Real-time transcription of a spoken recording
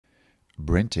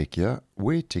BrenTech here,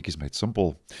 where tech is made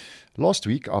simple. Last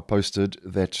week I posted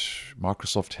that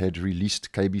Microsoft had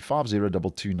released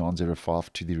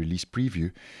KB5022905 to the release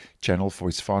preview channel for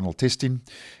its final testing.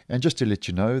 And just to let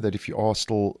you know that if you are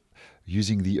still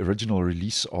using the original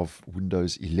release of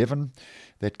Windows 11,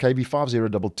 that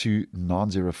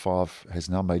KB5022905 has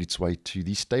now made its way to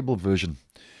the stable version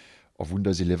of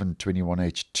Windows 11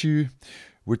 21H2,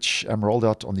 which rolled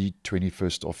out on the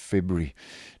 21st of February.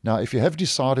 Now, if you have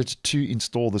decided to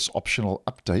install this optional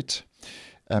update,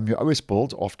 your OS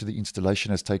build after the installation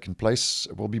has taken place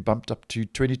will be bumped up to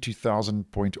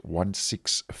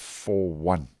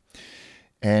 22,000.1641.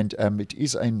 And it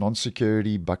is a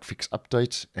non-security bug fix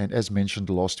update, and as mentioned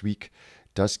last week,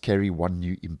 does carry one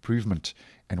new improvement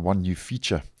and one new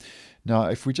feature. Now,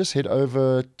 if we just head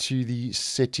over to the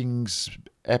settings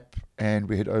app and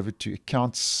we head over to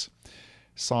accounts,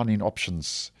 sign-in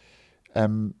options,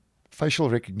 facial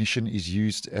recognition is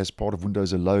used as part of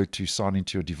Windows Hello to sign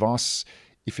into your device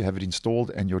if you have it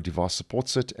installed and your device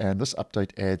supports it. And this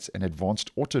update adds an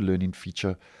advanced auto-learning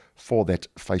feature for that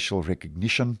facial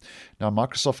recognition. Now,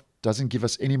 Microsoft doesn't give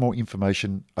us any more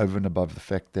information over and above the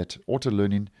fact that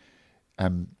auto-learning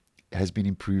has been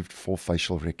improved for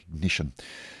facial recognition.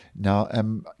 Now,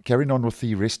 carrying on with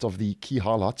the rest of the key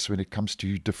highlights when it comes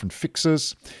to different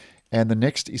fixes. And the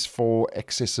next is for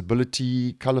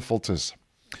accessibility color filters.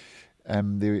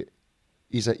 There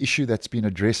is an issue that's been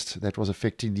addressed that was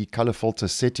affecting the color filter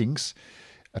settings.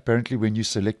 Apparently, when you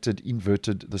selected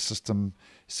inverted, the system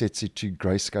sets it to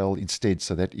grayscale instead.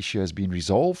 So that issue has been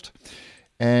resolved.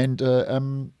 And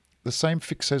the same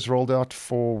fix has rolled out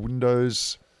for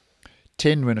Windows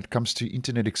 10 when it comes to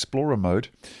Internet Explorer mode.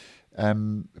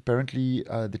 Apparently,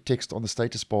 the text on the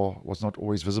status bar was not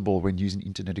always visible when using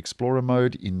Internet Explorer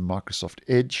mode in Microsoft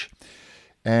Edge.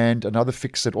 And another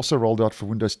fix that also rolled out for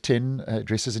Windows 10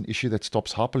 addresses an issue that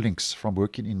stops hyperlinks from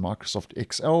working in Microsoft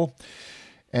Excel.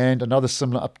 And another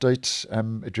similar update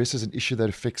addresses an issue that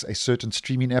affects a certain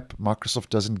streaming app. Microsoft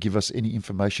doesn't give us any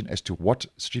information as to what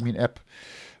streaming app,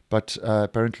 but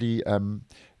apparently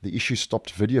the issue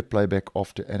stopped video playback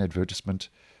after an advertisement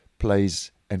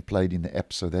plays and played in the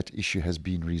app, so that issue has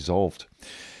been resolved.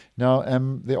 Now,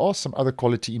 there are some other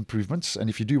quality improvements, and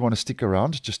if you do want to stick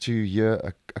around just to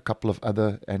hear a couple of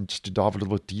other, and just to dive a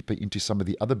little bit deeper into some of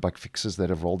the other bug fixes that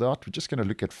have rolled out, we're just going to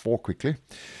look at 4 quickly.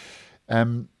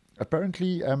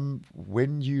 Apparently,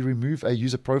 when you remove a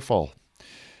user profile,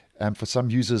 for some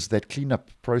users, that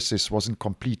cleanup process wasn't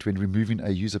complete when removing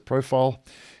a user profile,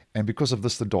 and because of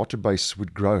this, the database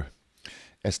would grow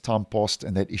as time passed,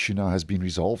 and that issue now has been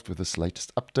resolved with this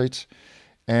latest update.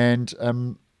 And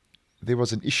there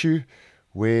was an issue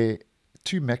where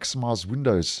 2 maximized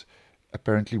windows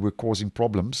apparently were causing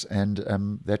problems, and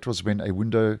that was when a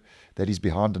window that is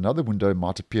behind another window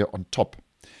might appear on top.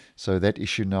 So that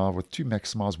issue now with 2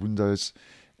 maximized windows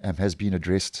has been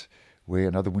addressed, where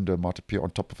another window might appear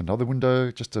on top of another window.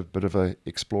 Just a bit of a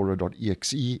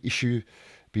explorer.exe issue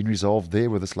been resolved there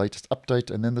with this latest update.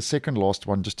 And then the second last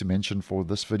one, just to mention for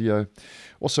this video,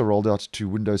 also rolled out to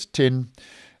Windows 10,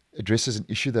 addresses an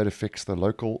issue that affects the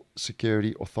Local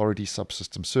Security Authority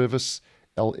Subsystem Service,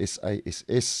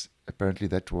 LSASS. Apparently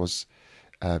that was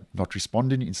not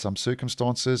responding in some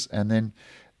circumstances. And then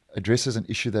addresses an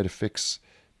issue that affects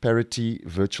parity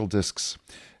virtual disks.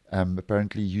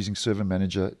 Apparently using Server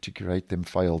Manager to create them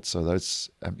failed, so those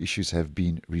issues have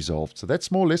been resolved. So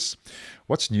that's more or less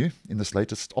what's new in this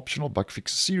latest optional bug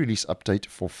fix C-release update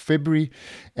for February.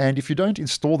 And if you don't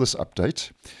install this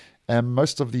update,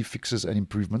 most of the fixes and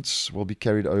improvements will be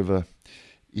carried over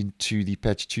into the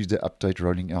Patch Tuesday update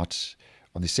rolling out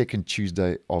on the 2nd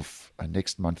Tuesday of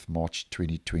next month, March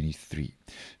 2023.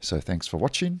 So thanks for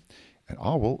watching, and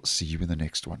I will see you in the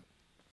next one.